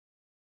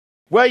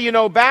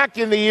Well, back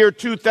in the year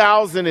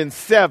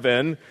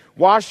 2007,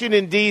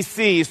 Washington,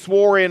 D.C.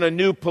 swore in a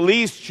new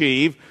police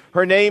chief.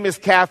 Her name is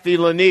Cathy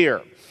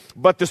Lanier.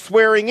 But the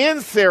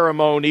swearing-in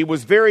ceremony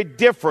was very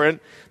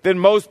different than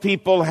most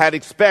people had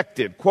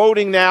expected.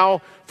 Quoting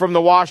now from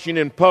the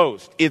Washington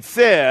Post, it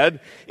said,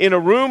 in a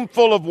room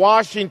full of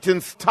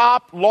Washington's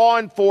top law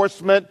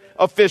enforcement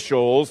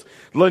officials,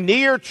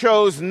 Lanier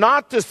chose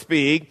not to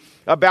speak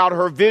about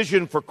her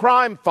vision for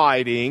crime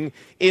fighting.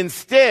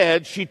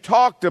 Instead, she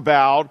talked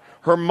about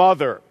her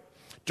mother.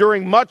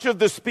 During much of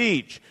the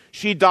speech,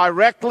 she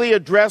directly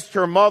addressed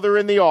her mother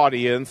in the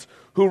audience,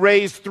 who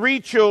raised 3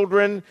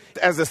 children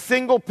as a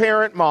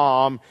single-parent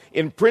mom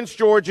in Prince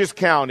George's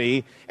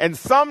County and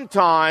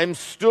sometimes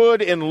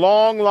stood in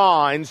long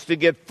lines to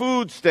get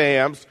food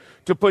stamps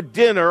to put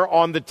dinner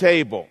on the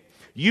table.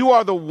 You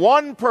are the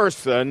one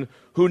person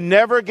who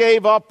never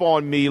gave up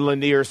on me,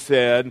 Lanier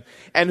said,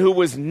 and who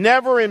was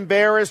never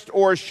embarrassed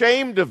or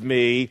ashamed of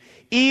me,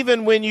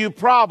 even when you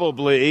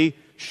probably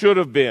should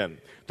have been.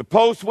 The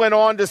Post went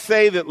on to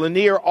say that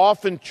Lanier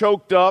often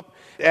choked up,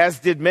 as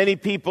did many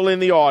people in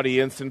the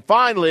audience. And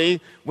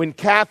finally, when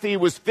Cathy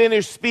was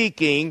finished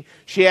speaking,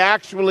 she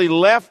actually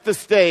left the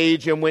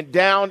stage and went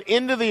down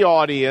into the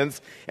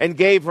audience and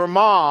gave her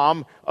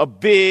mom a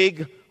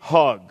big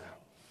hug.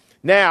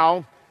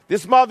 Now,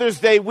 this Mother's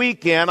Day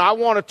weekend, I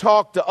want to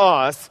talk to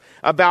us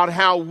about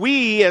how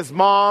we as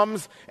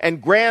moms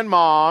and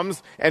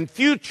grandmoms and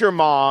future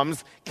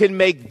moms can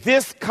make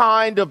this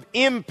kind of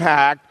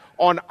impact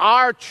on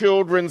our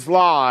children's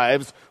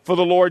lives for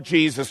the Lord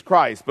Jesus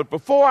Christ. But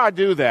before I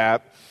do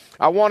that,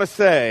 I want to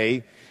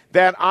say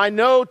that I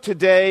know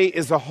today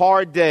is a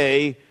hard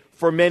day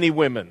for many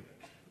women.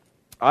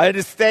 I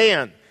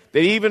understand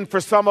that even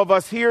for some of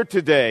us here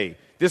today,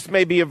 this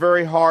may be a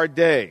very hard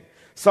day.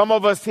 Some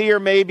of us here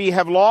maybe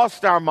have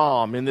lost our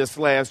mom in this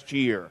last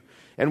year,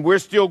 and we're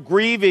still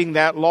grieving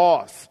that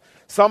loss.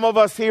 Some of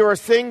us here are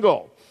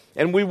single,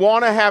 and we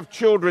want to have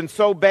children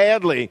so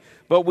badly,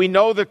 but we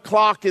know the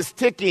clock is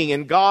ticking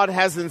and God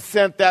hasn't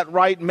sent that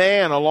right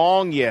man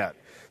along yet.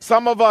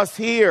 Some of us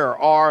here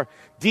are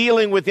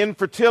dealing with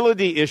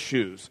infertility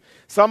issues.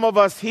 Some of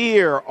us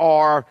here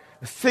are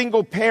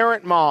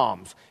single-parent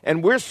moms,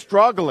 and we're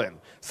struggling.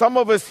 Some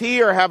of us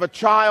here have a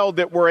child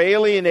that we're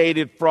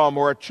alienated from,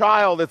 or a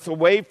child that's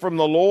away from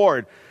the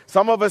Lord.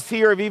 Some of us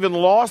here have even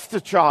lost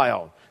a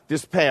child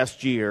this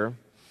past year.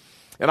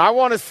 And I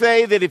want to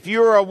say that if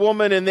you're a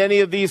woman in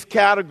any of these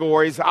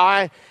categories,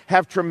 I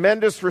have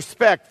tremendous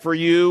respect for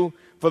you,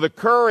 for the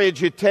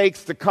courage it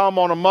takes to come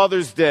on a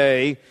Mother's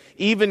Day,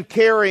 even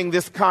carrying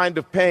this kind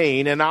of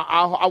pain. And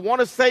I want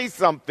to say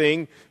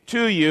something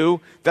to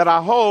you that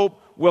I hope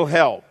will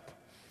help.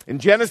 In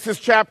Genesis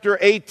chapter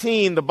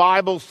 18, the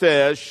Bible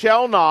says,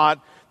 "Shall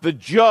not the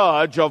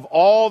judge of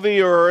all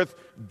the earth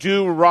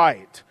do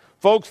right?"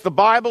 Folks, the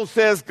Bible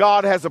says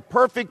God has a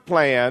perfect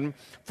plan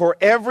for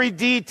every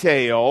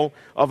detail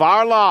of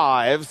our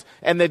lives,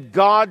 and that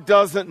God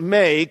doesn't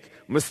make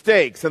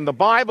mistakes. And the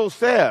Bible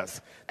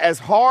says, as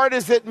hard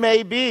as it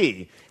may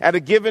be at a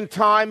given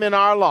time in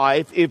our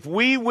life, if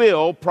we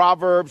will,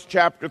 Proverbs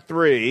chapter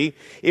 3,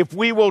 if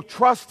we will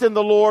trust in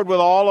the Lord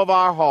with all of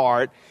our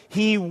heart,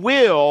 He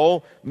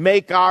will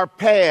make our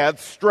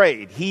paths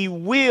straight. He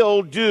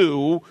will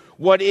do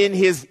what in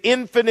His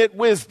infinite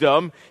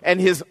wisdom and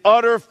His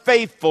utter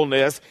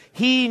faithfulness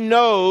He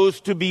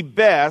knows to be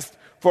best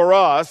for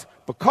us,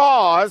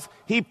 because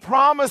He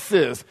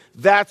promises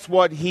that's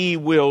what He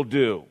will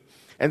do.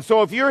 And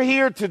so if you're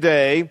here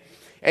today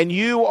and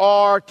you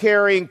are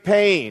carrying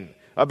pain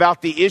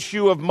about the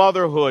issue of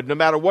motherhood, no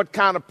matter what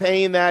kind of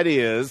pain that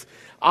is,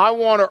 I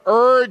want to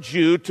urge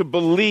you to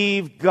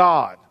believe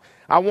God.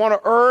 I want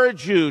to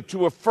urge you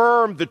to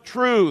affirm the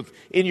truth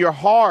in your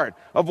heart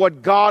of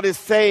what God is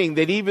saying,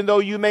 that even though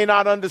you may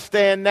not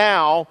understand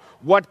now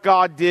what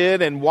God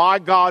did and why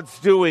God's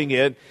doing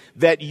it,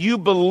 that you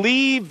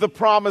believe the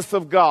promise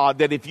of God,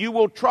 that if you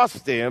will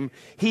trust Him,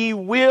 He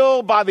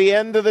will, by the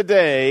end of the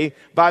day,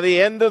 by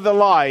the end of the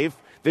life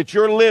that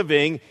you're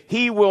living,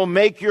 He will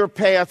make your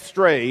path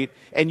straight,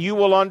 and you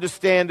will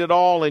understand it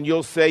all, and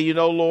you'll say,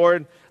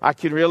 Lord, I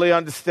can really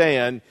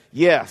understand.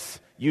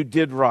 Yes, you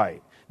did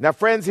right. Now,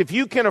 friends, if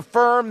you can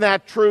affirm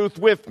that truth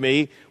with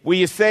me, will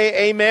you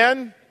say amen?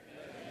 Amen.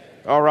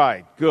 All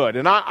right, good.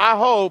 And I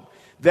hope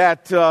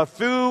that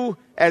through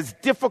as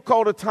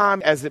difficult a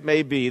time as it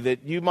may be,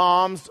 that you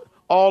moms,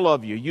 all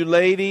of you, you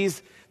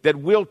ladies, that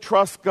will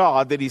trust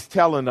God that He's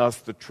telling us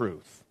the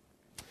truth.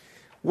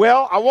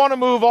 Well, I want to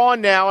move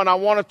on now, and I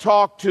want to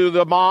talk to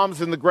the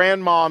moms and the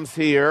grandmoms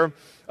here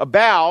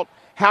about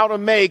how to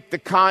make the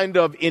kind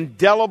of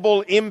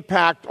indelible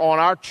impact on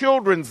our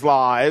children's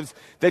lives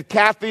that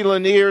Cathy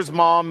Lanier's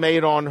mom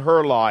made on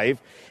her life.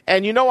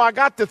 And I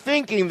got to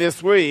thinking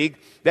this week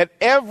that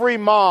every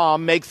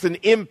mom makes an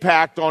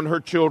impact on her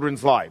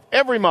children's life.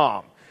 Every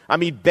mom. I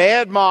mean,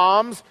 bad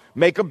moms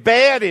make a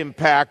bad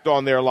impact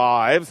on their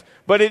lives,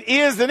 but it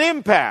is an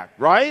impact,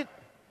 right?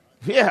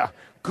 Yeah.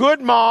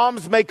 Good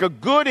moms make a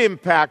good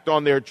impact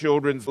on their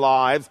children's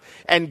lives,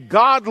 and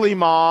godly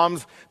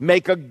moms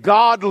make a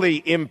godly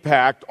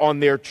impact on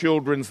their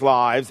children's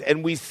lives.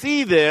 And we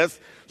see this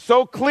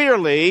so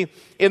clearly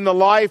in the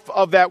life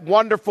of that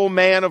wonderful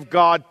man of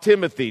God,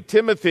 Timothy.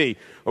 Timothy,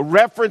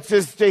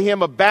 references to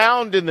him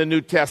abound in the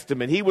New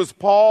Testament. He was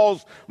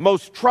Paul's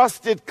most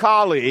trusted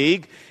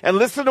colleague. And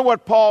listen to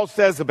what Paul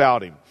says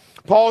about him.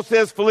 Paul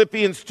says,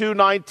 Philippians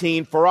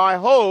 2:19, "For I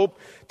hope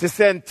to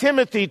send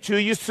Timothy to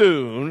you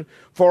soon,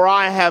 for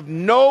I have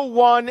no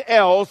one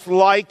else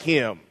like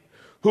him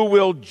who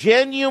will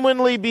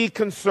genuinely be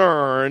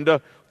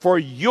concerned for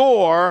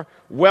your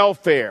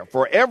welfare.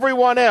 For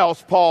everyone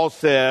else," Paul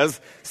says,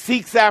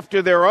 "seeks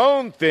after their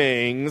own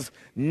things,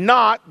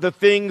 not the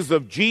things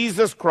of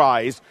Jesus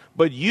Christ.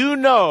 But you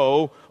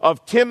know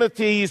of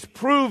Timothy's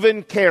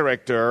proven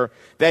character,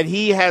 that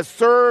he has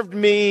served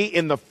me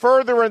in the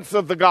furtherance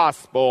of the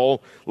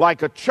gospel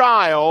like a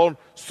child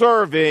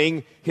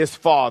serving his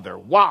father."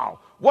 Wow,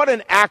 what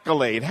an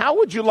accolade. How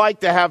would you like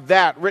to have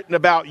that written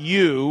about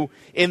you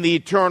in the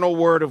eternal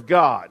Word of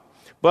God?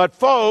 But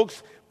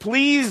folks,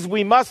 please,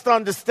 we must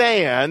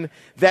understand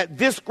that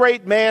this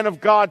great man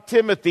of God,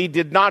 Timothy,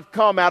 did not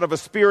come out of a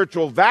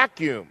spiritual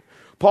vacuum.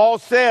 Paul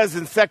says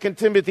in 2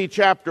 Timothy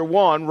chapter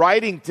 1,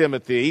 writing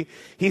Timothy,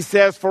 he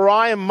says, "For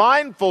I am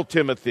mindful,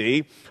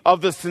 Timothy,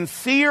 of the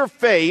sincere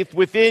faith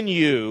within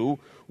you,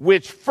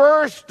 which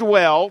first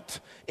dwelt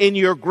in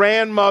your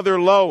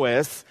grandmother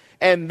Lois,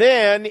 and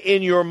then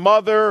in your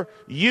mother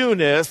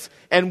Eunice,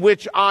 and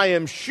which I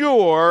am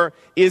sure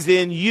is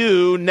in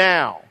you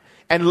now."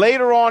 And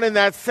later on in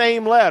that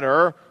same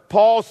letter,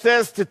 Paul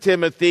says to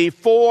Timothy,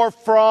 "For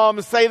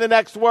from," say the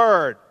next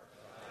word.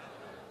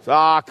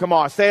 Come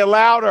on, say it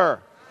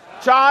louder.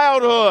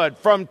 Childhood.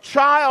 From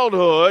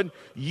childhood,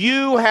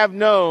 you have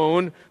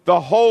known the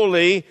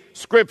Holy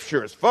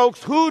Scriptures.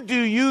 Folks, who do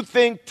you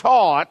think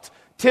taught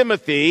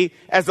Timothy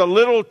as a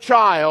little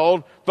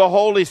child the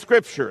Holy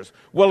Scriptures?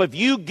 Well, if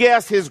you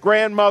guess his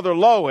grandmother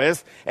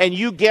Lois and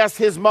you guess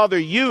his mother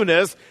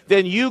Eunice,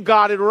 then you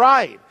got it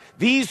right.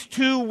 These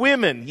two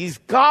women, these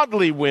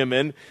godly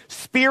women,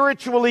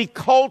 spiritually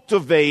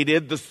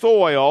cultivated the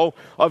soil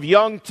of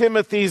young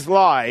Timothy's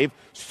life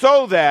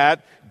so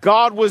that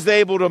God was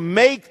able to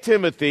make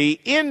Timothy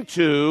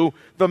into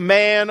the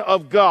man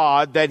of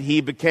God that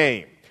he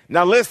became.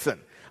 Now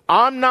listen,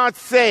 I'm not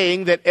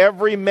saying that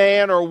every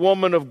man or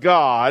woman of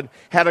God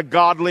had a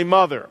godly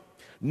mother,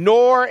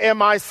 nor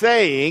am I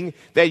saying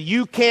that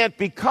you can't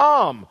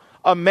become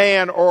a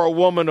man or a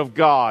woman of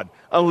God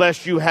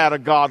unless you had a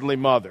godly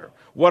mother.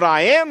 What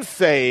I am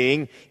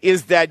saying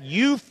is that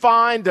you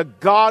find a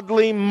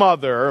godly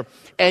mother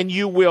and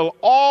you will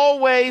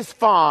always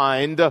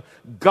find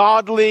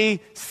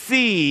godly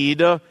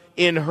seed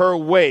in her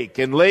wake.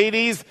 And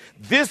ladies,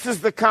 this is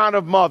the kind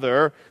of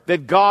mother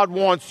that God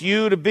wants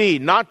you to be.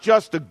 Not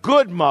just a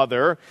good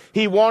mother,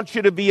 He wants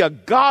you to be a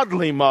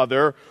godly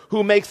mother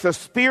who makes a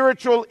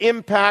spiritual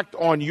impact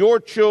on your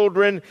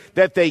children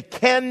that they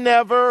can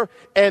never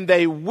and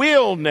they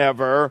will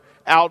never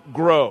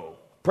outgrow.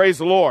 Praise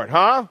the Lord,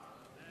 huh?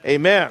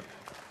 Amen.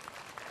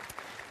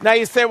 Now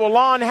you say, well,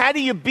 Lon, how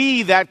do you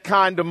be that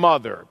kind of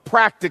mother,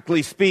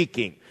 practically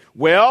speaking?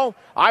 Well,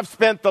 I've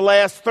spent the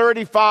last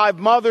 35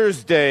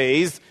 Mother's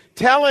Days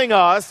telling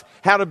us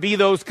how to be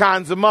those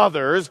kinds of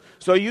mothers,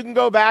 so you can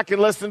go back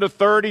and listen to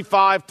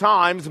 35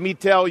 times me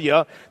tell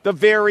you the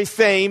very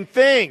same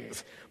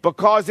things,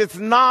 because it's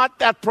not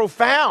that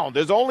profound.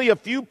 There's only a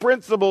few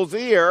principles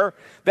here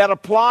that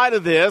apply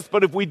to this,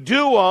 but if we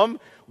do them,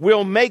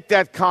 we'll make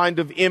that kind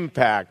of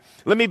impact.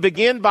 Let me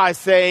begin by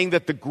saying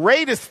that the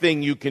greatest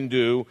thing you can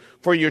do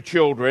for your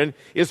children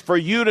is for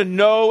you to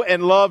know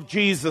and love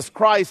Jesus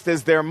Christ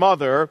as their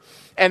mother,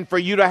 and for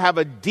you to have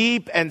a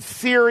deep and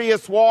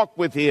serious walk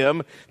with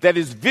Him that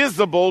is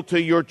visible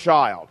to your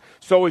child.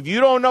 So if you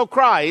don't know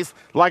Christ,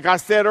 like I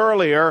said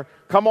earlier,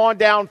 come on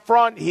down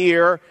front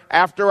here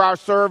after our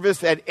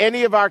service at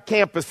any of our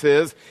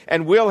campuses,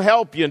 and we'll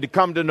help you to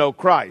come to know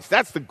Christ.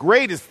 That's the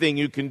greatest thing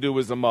you can do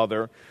as a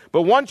mother.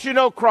 But once you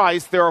know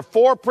Christ, there are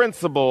 4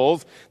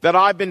 principles that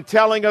I've been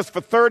telling us for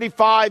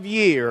 35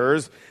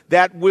 years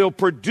that will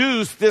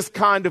produce this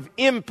kind of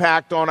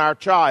impact on our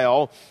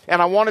child.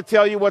 And I want to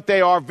tell you what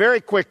they are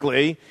very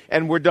quickly,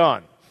 and we're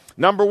done.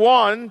 Number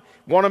 1,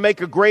 want to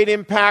make a great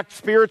impact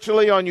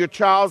spiritually on your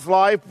child's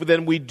life?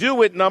 Then we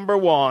do it, number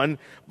 1,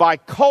 by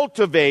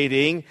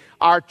cultivating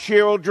our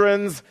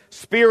children's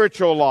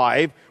spiritual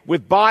life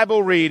with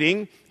Bible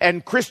reading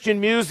and Christian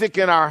music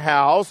in our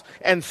house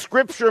and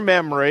scripture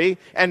memory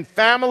and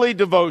family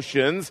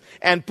devotions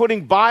and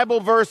putting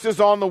Bible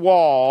verses on the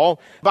wall,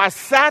 by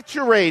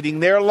saturating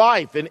their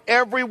life in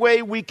every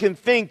way we can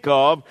think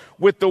of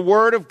with the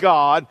Word of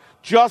God,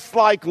 just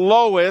like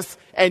Lois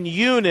and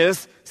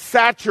Eunice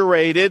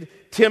saturated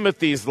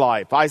Timothy's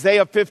life.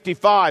 Isaiah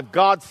 55,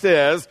 God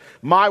says,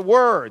 "My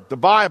word," the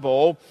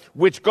Bible,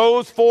 "which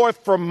goes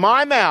forth from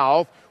my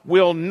mouth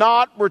will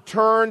not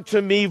return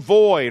to me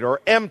void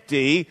or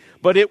empty,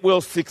 but it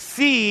will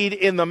succeed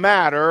in the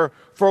matter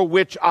for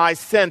which I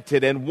sent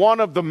it. And one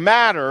of the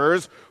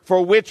matters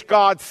for which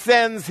God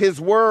sends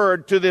his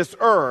word to this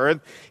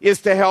earth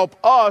is to help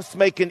us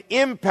make an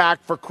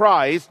impact for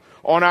Christ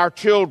on our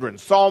children.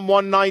 Psalm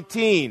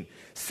 119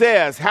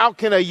 says, how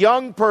can a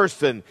young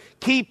person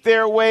keep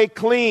their way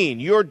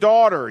clean? Your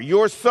daughter,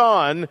 your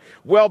son,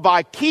 well,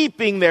 by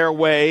keeping their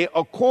way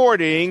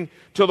according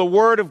to the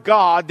word of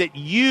God that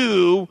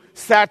you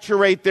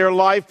saturate their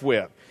life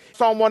with.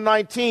 Psalm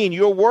 119,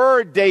 your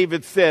word,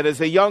 David said, as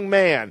a young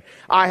man,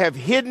 I have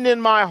hidden in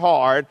my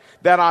heart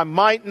that I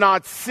might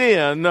not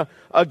sin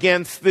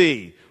against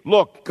thee.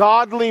 Look,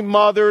 godly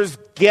mothers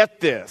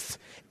get this,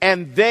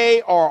 and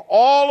they are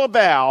all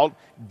about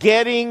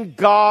getting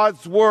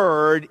God's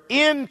word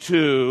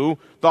into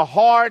the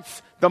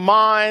hearts, the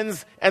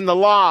minds, and the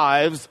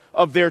lives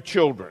of their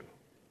children.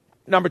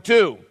 Number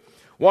two,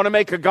 want to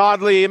make a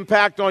godly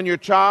impact on your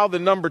child?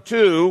 And number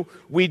two,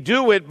 we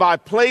do it by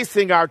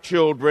placing our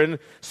children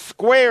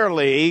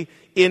squarely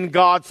in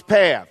God's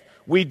path.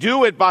 We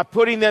do it by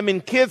putting them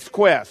in Kids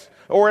Quest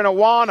or in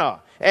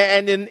Awana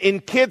and in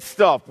kids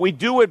stuff. We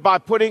do it by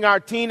putting our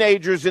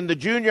teenagers in the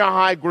junior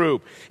high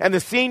group and the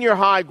senior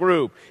high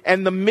group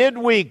and the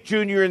midweek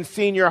junior and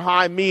senior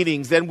high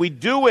meetings. And we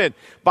do it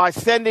by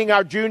sending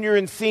our junior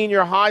and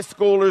senior high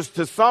schoolers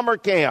to summer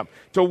camp,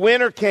 to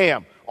winter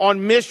camp,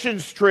 on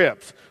missions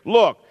trips.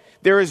 Look,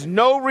 there is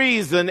no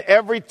reason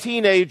every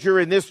teenager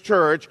in this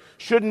church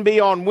shouldn't be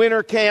on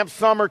winter camp,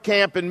 summer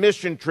camp, and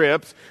mission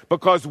trips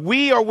because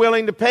we are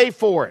willing to pay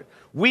for it.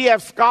 We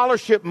have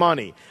scholarship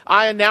money.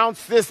 I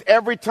announce this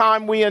every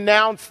time we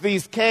announce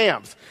these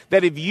camps,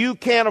 that if you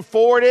can't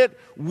afford it,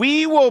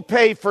 we will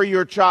pay for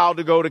your child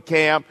to go to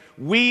camp.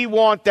 We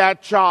want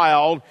that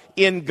child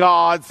in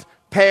God's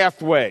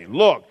pathway.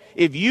 Look,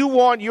 if you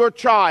want your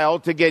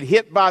child to get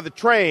hit by the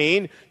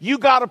train, you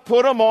got to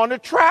put them on the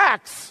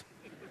tracks.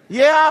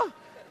 Yeah?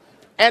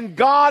 And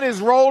God is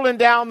rolling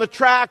down the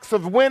tracks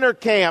of winter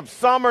camp,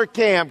 summer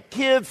camp,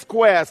 Kids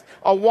Quest,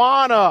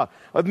 Awana,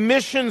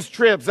 missions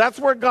trips. That's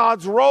where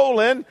God's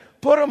rolling.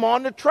 Put them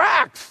on the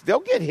tracks. They'll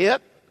get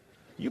hit.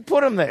 You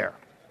put them there.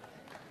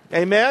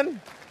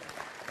 Amen?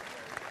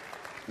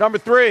 Number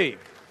three,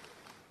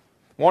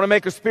 want to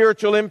make a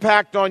spiritual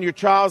impact on your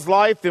child's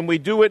life? And we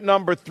do it,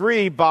 number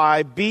three,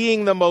 by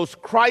being the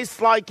most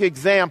Christ-like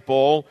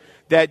example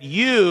that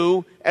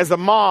you, as a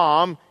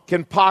mom,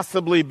 can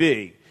possibly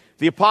be.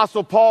 The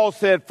Apostle Paul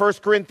said, 1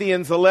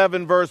 Corinthians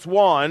 11, verse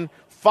 1,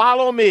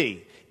 follow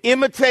me,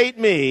 imitate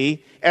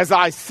me as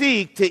I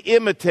seek to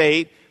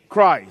imitate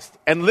Christ.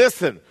 And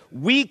listen,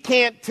 we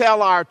can't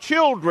tell our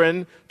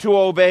children to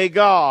obey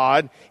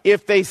God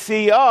if they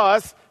see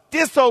us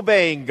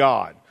disobeying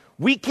God.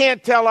 We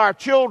can't tell our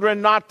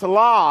children not to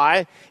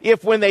lie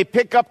if when they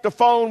pick up the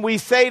phone we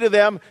say to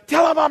them,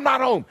 tell them I'm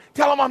not home,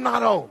 tell them I'm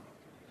not home.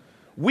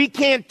 We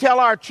can't tell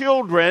our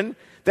children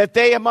that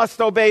they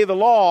must obey the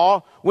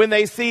law when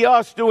they see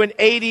us doing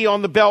 80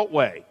 on the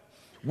Beltway.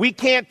 We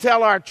can't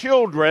tell our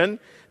children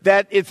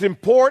that it's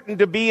important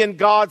to be in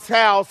God's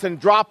house and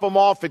drop them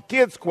off at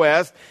Kids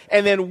Quest,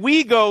 and then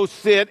we go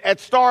sit at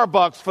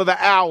Starbucks for the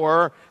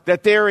hour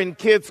that they're in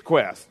Kids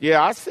Quest.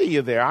 Yeah, I see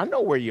you there. I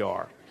know where you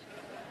are.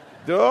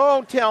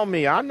 Don't tell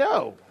me. I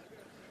know.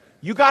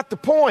 You got the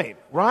point,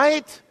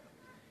 right?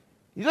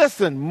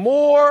 Listen,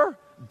 more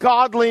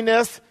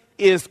godliness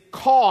is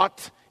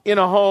caught in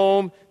a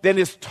home than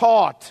is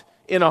taught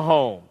in a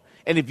home.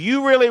 And if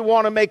you really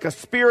want to make a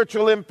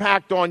spiritual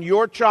impact on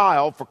your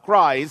child for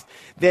Christ,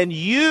 then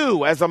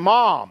you as a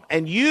mom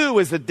and you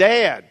as a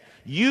dad,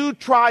 you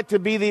try to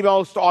be the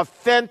most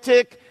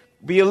authentic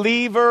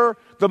believer,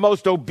 the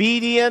most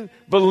obedient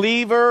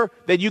believer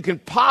that you can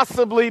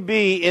possibly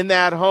be in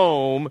that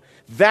home.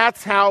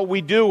 That's how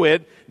we do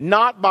it,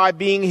 not by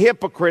being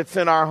hypocrites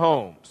in our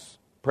homes.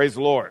 Praise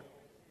the Lord.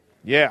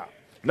 Yeah.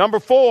 Number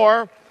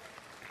four,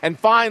 and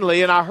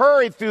finally, and I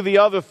hurried through the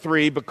other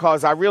three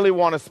because I really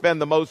want to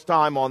spend the most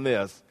time on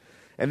this,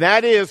 and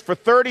that is for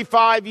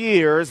 35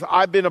 years,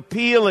 I've been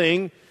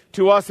appealing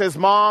to us as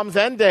moms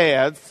and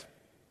dads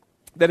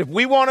that if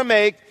we want to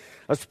make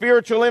a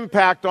spiritual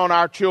impact on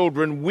our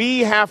children, we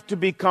have to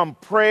become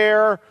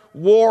prayer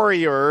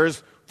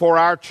warriors for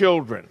our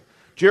children.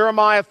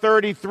 Jeremiah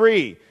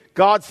 33,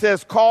 God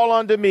says, call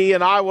unto me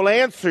and I will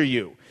answer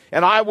you,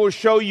 and I will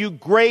show you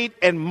great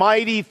and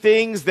mighty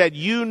things that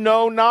you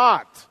know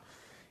not.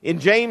 In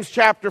James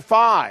chapter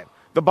 5,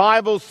 the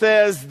Bible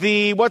says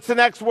what's the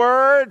next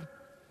word?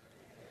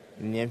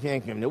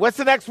 What's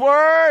the next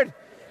word?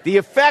 The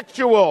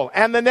effectual.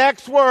 And the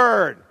next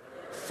word?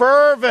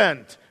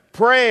 Fervent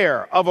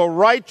prayer of a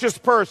righteous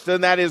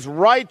person, that is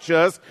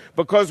righteous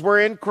because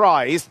we're in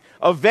Christ,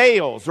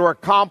 avails or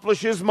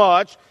accomplishes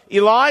much.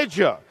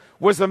 Elijah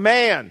was a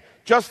man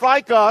just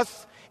like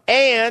us,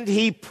 and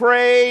he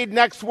prayed,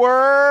 next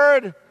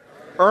word,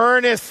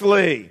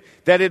 earnestly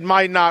that it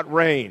might not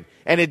rain.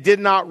 And it did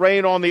not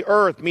rain on the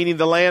earth, meaning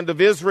the land of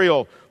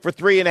Israel, for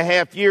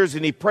 3.5 years.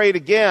 And he prayed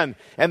again,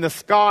 and the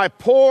sky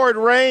poured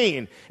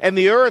rain, and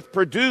the earth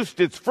produced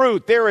its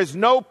fruit. There is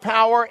no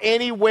power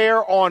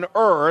anywhere on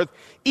earth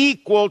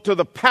equal to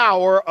the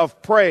power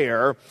of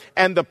prayer.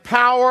 And the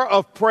power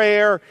of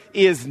prayer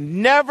is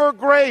never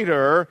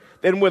greater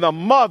than when a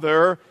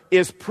mother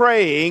is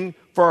praying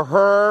for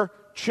her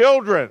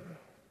children.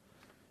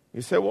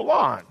 You say, well,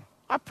 Lon,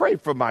 I pray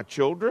for my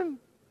children.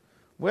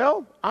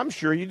 Well, I'm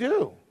sure you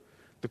do.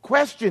 The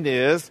question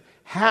is,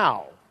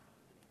 how?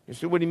 You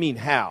say, what do you mean,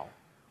 how?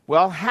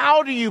 Well,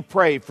 how do you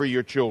pray for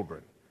your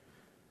children?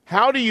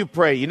 How do you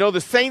pray? You know,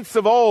 the saints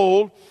of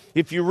old,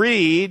 if you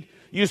read,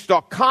 used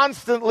to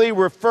constantly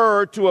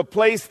refer to a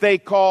place they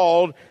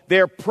called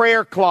their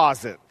prayer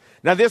closet.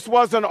 Now, this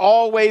wasn't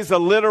always a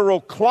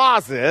literal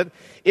closet.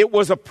 It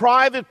was a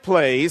private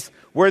place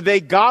where they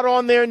got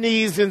on their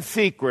knees in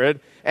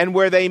secret and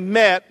where they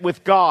met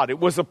with God. It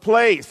was a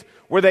place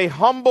where they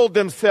humbled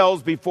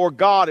themselves before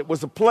God. It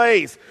was a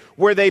place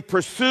where they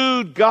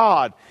pursued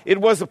God. It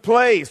was a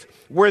place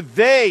where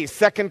they,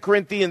 2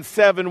 Corinthians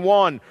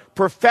 7:1,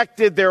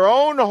 perfected their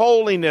own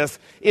holiness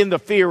in the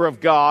fear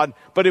of God.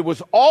 But it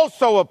was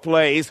also a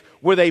place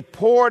where they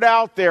poured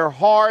out their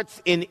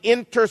hearts in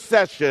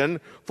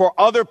intercession for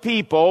other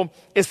people,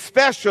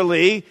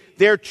 especially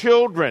their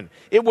children.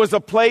 It was a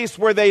place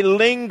where they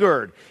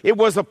lingered. It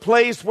was a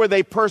place where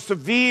they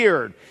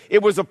persevered.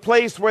 It was a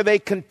place where they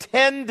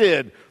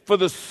contended for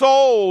the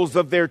souls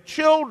of their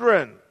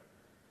children.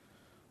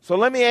 So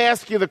let me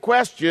ask you the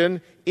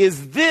question,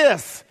 is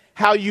this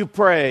how you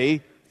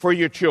pray for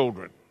your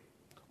children?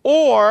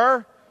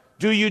 Or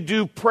do you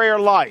do prayer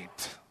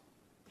light?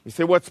 You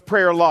say, what's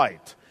prayer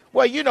light?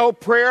 Well, you know,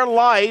 prayer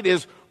light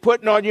is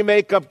putting on your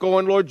makeup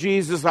going, Lord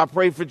Jesus, I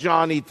pray for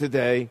Johnny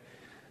today.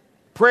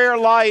 Prayer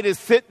light is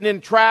sitting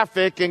in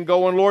traffic and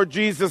going, Lord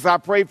Jesus, I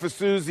pray for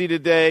Susie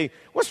today.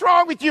 What's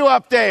wrong with you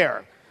up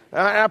there?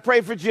 I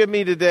pray for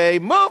Jimmy today.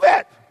 Move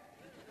it!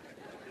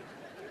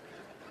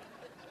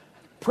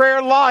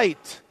 Prayer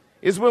light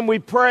is when we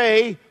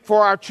pray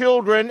for our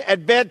children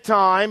at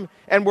bedtime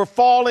and we're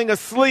falling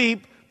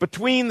asleep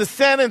between the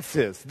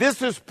sentences.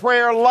 This is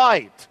prayer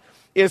light.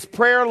 Is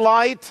prayer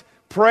light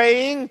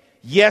praying?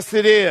 Yes,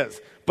 it is.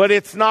 But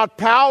it's not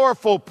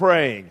powerful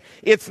praying.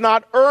 It's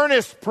not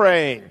earnest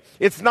praying.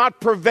 It's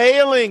not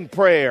prevailing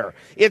prayer.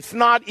 It's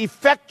not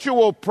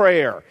effectual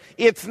prayer.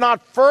 It's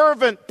not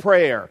fervent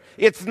prayer.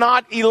 It's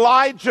not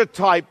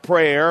Elijah-type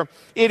prayer.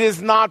 It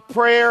is not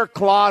prayer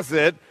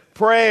closet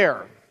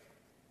prayer.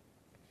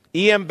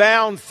 E.M.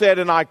 Bounds said,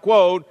 and I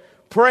quote,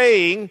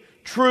 praying,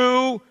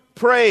 true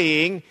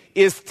praying,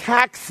 is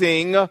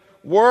taxing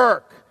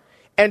work.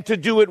 And to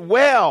do it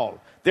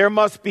well, there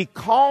must be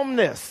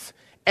calmness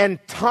and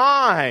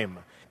time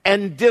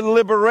and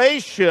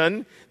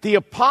deliberation. The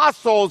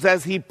apostles,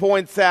 as he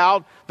points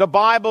out, the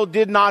Bible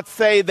did not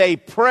say they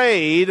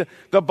prayed.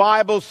 The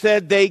Bible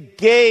said they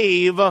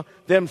gave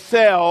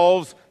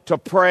themselves to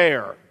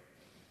prayer.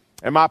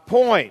 And my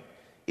point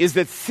is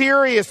that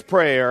serious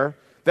prayer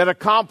that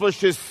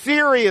accomplishes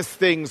serious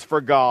things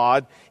for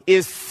God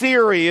is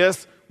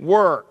serious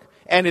work.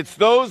 And it's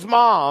those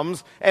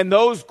moms and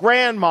those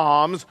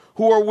grandmoms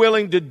who are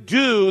willing to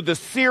do the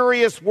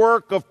serious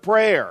work of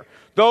prayer.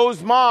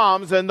 Those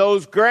moms and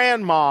those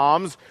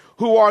grandmoms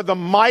who are the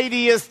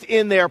mightiest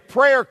in their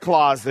prayer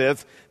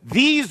closets,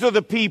 these are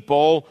the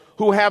people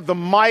who have the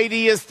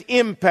mightiest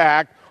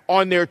impact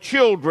on their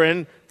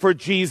children for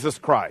Jesus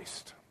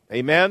Christ.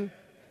 Amen?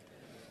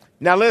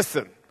 Now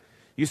listen.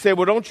 You say,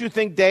 well, don't you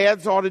think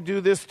dads ought to do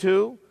this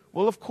too?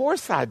 Well, of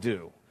course I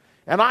do.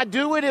 And I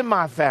do it in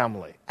my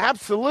family.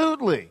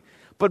 Absolutely.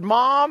 But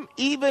mom,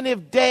 even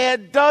if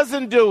dad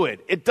doesn't do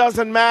it, it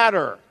doesn't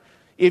matter.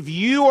 If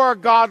you are a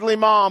godly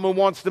mom who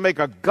wants to make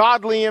a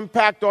godly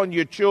impact on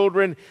your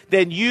children,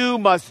 then you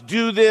must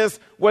do this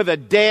whether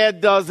dad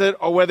does it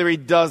or whether he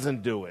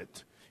doesn't do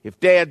it. If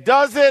dad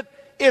does it,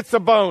 it's a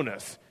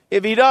bonus.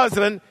 If he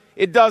doesn't,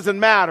 it doesn't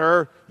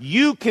matter.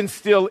 You can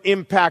still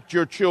impact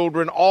your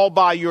children all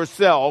by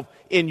yourself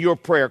in your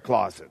prayer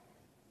closet.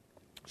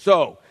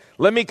 So,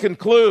 let me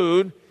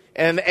conclude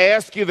and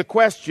ask you the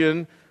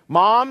question,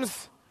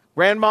 moms,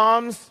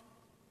 grandmoms,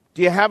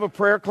 do you have a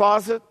prayer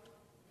closet?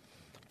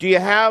 Do you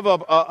have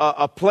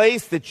a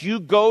place that you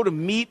go to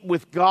meet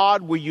with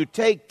God where you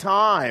take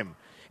time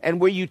and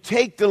where you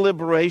take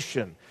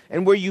deliberation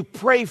and where you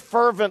pray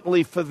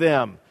fervently for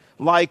them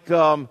like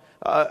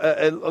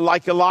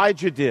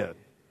Elijah did?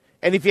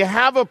 And if you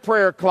have a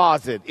prayer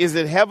closet, is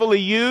it heavily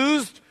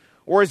used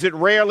or is it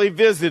rarely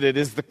visited?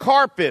 Is the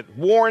carpet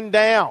worn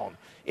down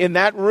in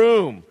that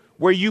room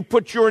where you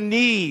put your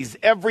knees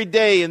every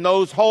day in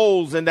those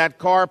holes in that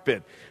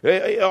carpet?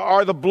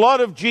 Are the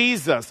blood of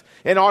Jesus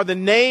and are the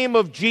name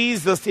of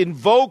Jesus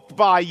invoked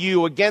by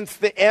you against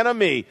the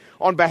enemy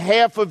on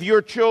behalf of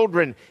your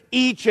children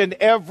each and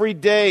every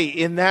day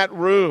in that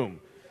room?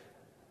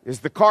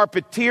 Is the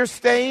carpet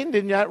tear-stained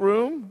in that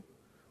room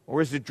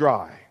or is it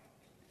dry?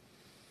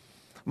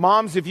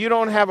 Moms, if you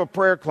don't have a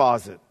prayer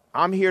closet,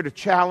 I'm here to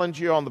challenge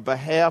you on the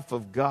behalf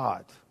of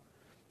God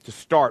to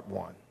start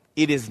one.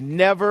 It is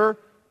never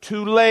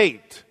too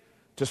late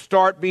to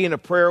start being a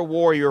prayer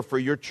warrior for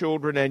your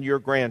children and your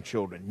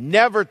grandchildren.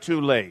 Never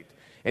too late.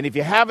 And if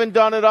you haven't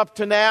done it up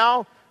to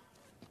now,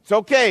 it's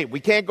okay. We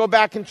can't go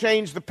back and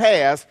change the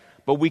past,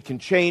 but we can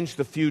change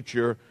the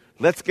future.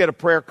 Let's get a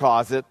prayer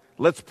closet.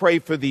 Let's pray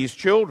for these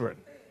children.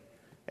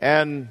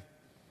 And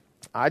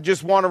I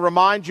just want to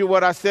remind you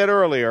what I said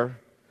earlier.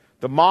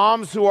 The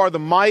moms who are the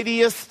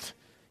mightiest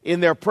in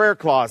their prayer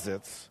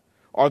closets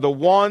are the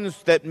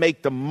ones that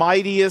make the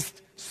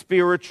mightiest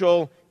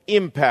spiritual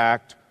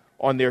impact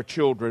on their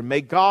children.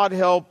 May God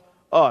help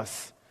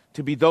us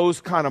to be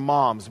those kind of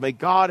moms. May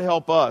God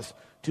help us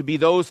to be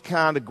those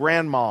kind of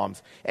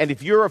grandmoms. And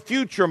if you're a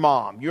future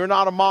mom, you're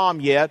not a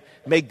mom yet,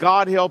 may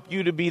God help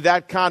you to be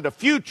that kind of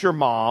future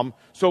mom,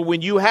 so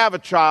when you have a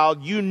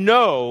child, you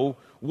know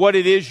what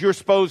it is you're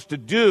supposed to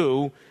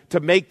do to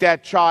make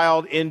that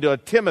child into a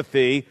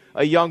Timothy,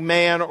 a young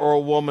man or a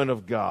woman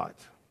of God.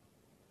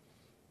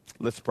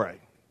 Let's pray.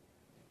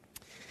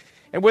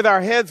 And with our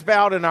heads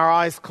bowed and our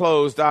eyes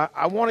closed,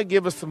 I want to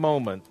give us a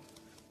moment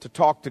to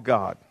talk to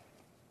God.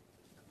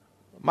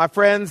 My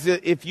friends,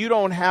 if you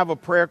don't have a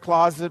prayer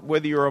closet,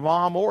 whether you're a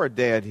mom or a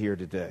dad here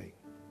today,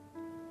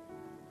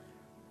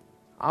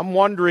 I'm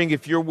wondering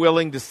if you're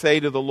willing to say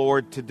to the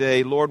Lord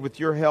today, Lord, with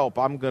your help,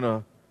 I'm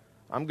going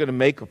to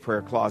make a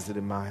prayer closet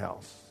in my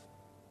house.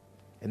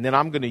 And then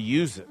I'm going to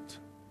use it.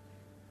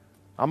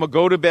 I'm going to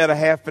go to bed a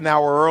half an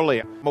hour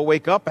early. I'm going to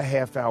wake up a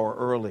half hour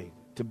early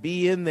to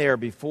be in there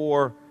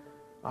before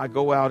I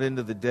go out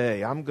into the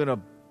day. I'm going to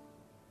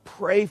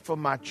pray for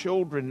my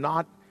children,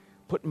 not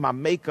putting my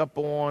makeup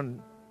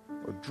on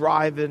or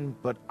driving,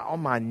 but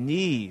on my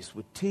knees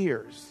with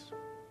tears.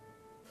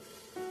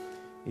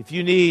 If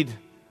you need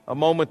a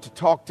moment to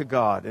talk to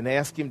God and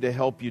ask Him to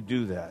help you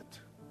do that,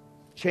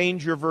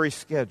 change your very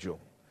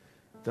schedule,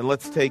 then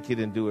let's take it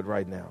and do it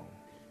right now.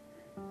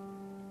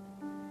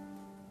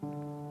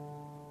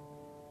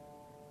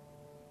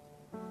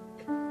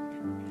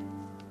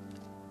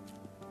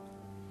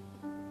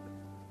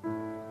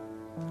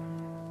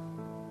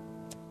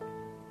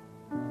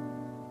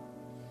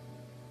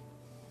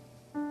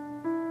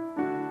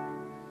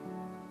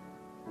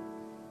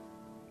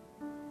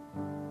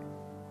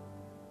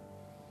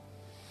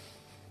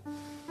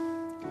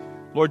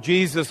 Lord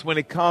Jesus, when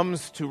it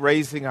comes to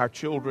raising our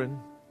children,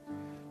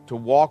 to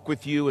walk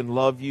with you and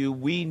love you,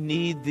 we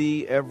need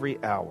thee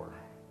every hour.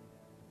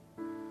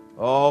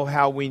 Oh,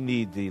 how we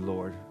need thee,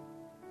 Lord.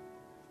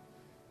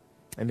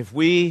 And if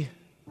we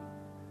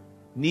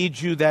need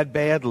you that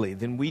badly,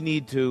 then we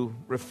need to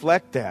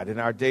reflect that in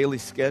our daily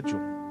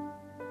schedule.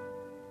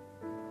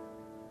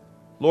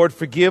 Lord,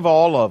 forgive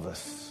all of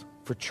us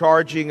for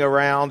charging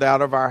around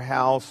out of our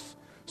house,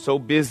 so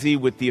busy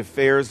with the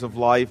affairs of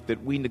life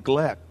that we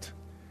neglect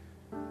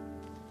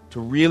to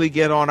really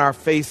get on our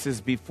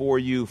faces before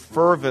you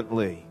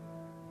fervently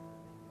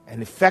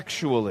and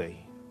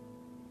effectually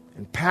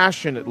and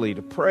passionately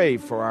to pray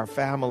for our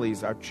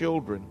families, our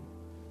children,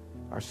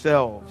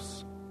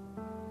 ourselves.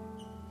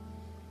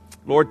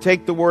 Lord,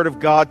 take the word of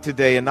God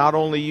today and not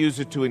only use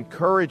it to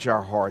encourage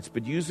our hearts,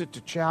 but use it to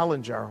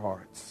challenge our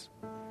hearts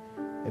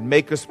and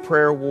make us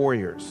prayer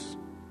warriors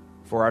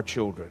for our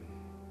children.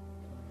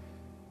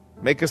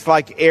 Make us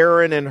like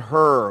Aaron and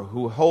Hur,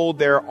 who hold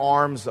their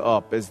arms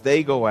up as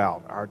they go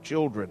out, our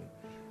children,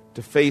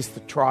 to face the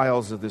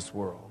trials of this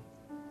world.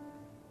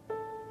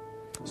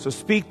 So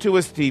speak to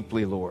us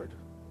deeply, Lord,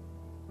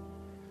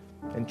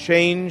 and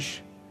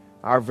change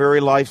our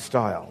very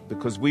lifestyle,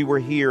 because we were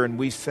here and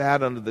we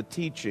sat under the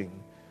teaching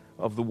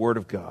of the Word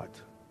of God.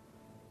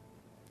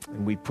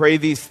 And we pray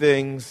these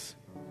things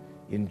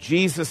in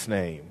Jesus'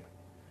 name.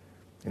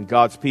 And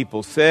God's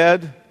people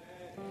said,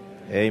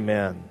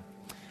 Amen.